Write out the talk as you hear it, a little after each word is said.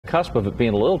cusp of it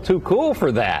being a little too cool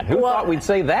for that. Who thought we'd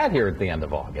say that here at the end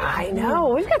of August? I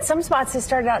know. We've got some spots that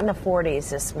started out in the 40s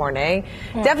this morning.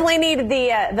 Definitely needed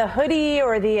the hoodie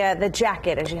or the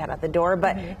jacket as you head out the door,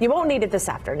 but you won't need it this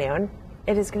afternoon.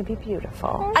 It is going to be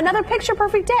beautiful. Another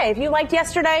picture-perfect day. If you liked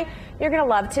yesterday, you're going to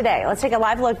love today. Let's take a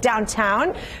live look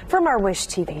downtown from our Wish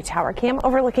TV tower cam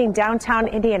overlooking downtown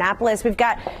Indianapolis. We've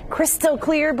got crystal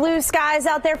clear blue skies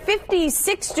out there,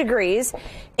 56 degrees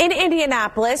in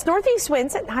Indianapolis. Northeast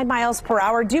winds at 9 miles per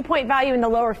hour. Dew point value in the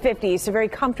lower 50s. So very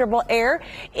comfortable air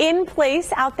in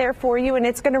place out there for you, and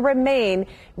it's going to remain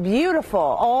beautiful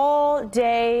all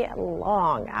day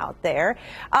long out there.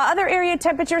 Other area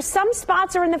temperatures, some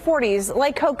spots are in the 40s.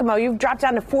 Lake Kokomo, you've dropped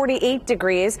down to 48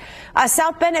 degrees.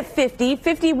 South Bend at 50,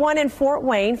 51 in Fort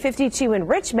Wayne, 52 in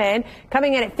Richmond,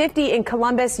 coming in at 50 in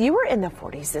Columbus. You were in the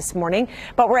 40s this morning,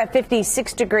 but we're at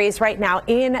 56 degrees right now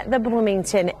in the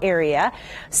Bloomington area.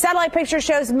 Satellite picture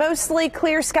shows mostly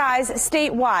clear skies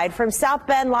statewide from South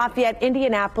Bend, Lafayette,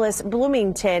 Indianapolis,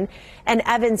 Bloomington, and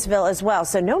Evansville as well.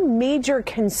 So no major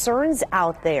concerns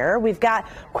out there. We've got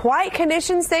quiet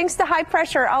conditions thanks to high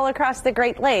pressure all across the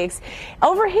Great Lakes.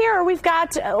 Over here, we've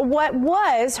got what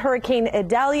was Hurricane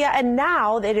Idalia, and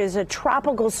now it is a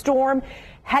tropical storm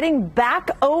heading back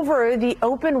over the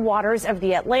open waters of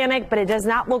the Atlantic, but it does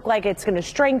not look like it's going to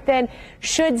strengthen.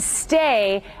 Should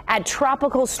stay at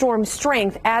tropical storm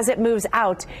strength as it moves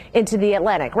out into the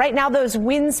Atlantic. Right now, those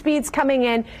wind speeds coming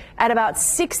in at about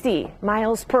 60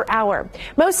 miles per hour.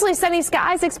 Mostly sunny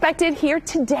skies expected here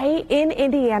today in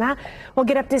Indiana. We'll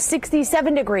get up to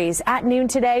 67 degrees at noon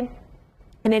today,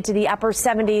 and into the upper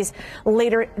 70s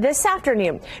later this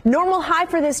afternoon. Normal high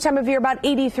for this time of year, about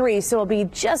 83, so it'll be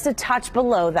just a touch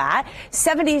below that.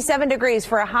 77 degrees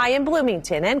for a high in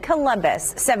Bloomington and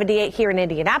Columbus, 78 here in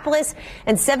Indianapolis,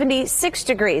 and 76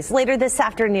 degrees later this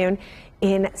afternoon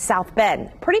in South Bend.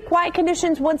 Pretty quiet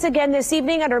conditions once again this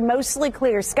evening under mostly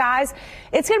clear skies.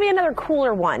 It's going to be another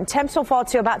cooler one. Temps will fall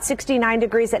to about 69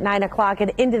 degrees at 9 o'clock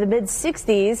and into the mid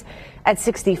 60s at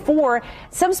 64.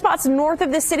 Some spots north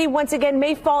of the city once again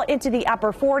may fall into the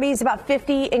upper 40s, about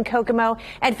 50 in Kokomo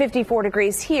and 54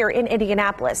 degrees here in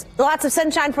Indianapolis. Lots of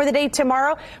sunshine for the day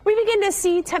tomorrow. We begin to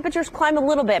see temperatures climb a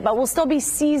little bit, but we'll still be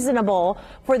seasonable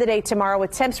for the day tomorrow with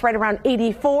temps right around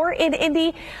 84 in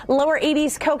Indy, lower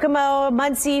 80s Kokomo,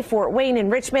 Muncie, Fort Wayne,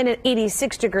 and Richmond at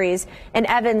 86 degrees in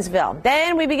Evansville.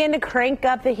 Then we begin to crank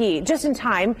up the heat just in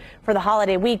time for the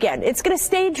holiday weekend. It's going to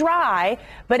stay dry,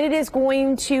 but it is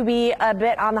going to be a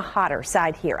bit on the hotter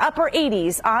side here. Upper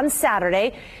 80s on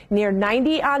Saturday, near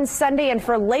 90 on Sunday, and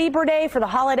for Labor Day, for the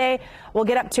holiday, we'll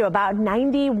get up to about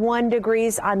 91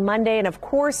 degrees on Monday. And of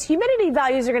course, humidity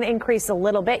values are going to increase a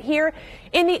little bit here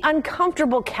in the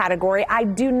uncomfortable category. I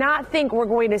do not think we're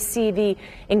going to see the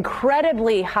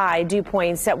incredibly high dew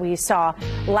points that we saw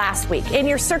last week. In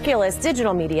your Circulus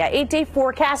digital media 8-day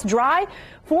forecast, dry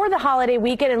for the holiday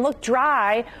weekend, and look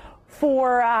dry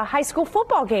for high school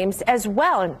football games as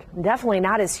well, and definitely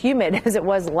not as humid as it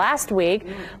was last week.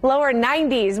 Lower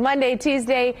 90s Monday,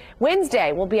 Tuesday,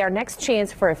 Wednesday will be our next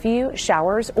chance for a few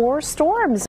showers or storms.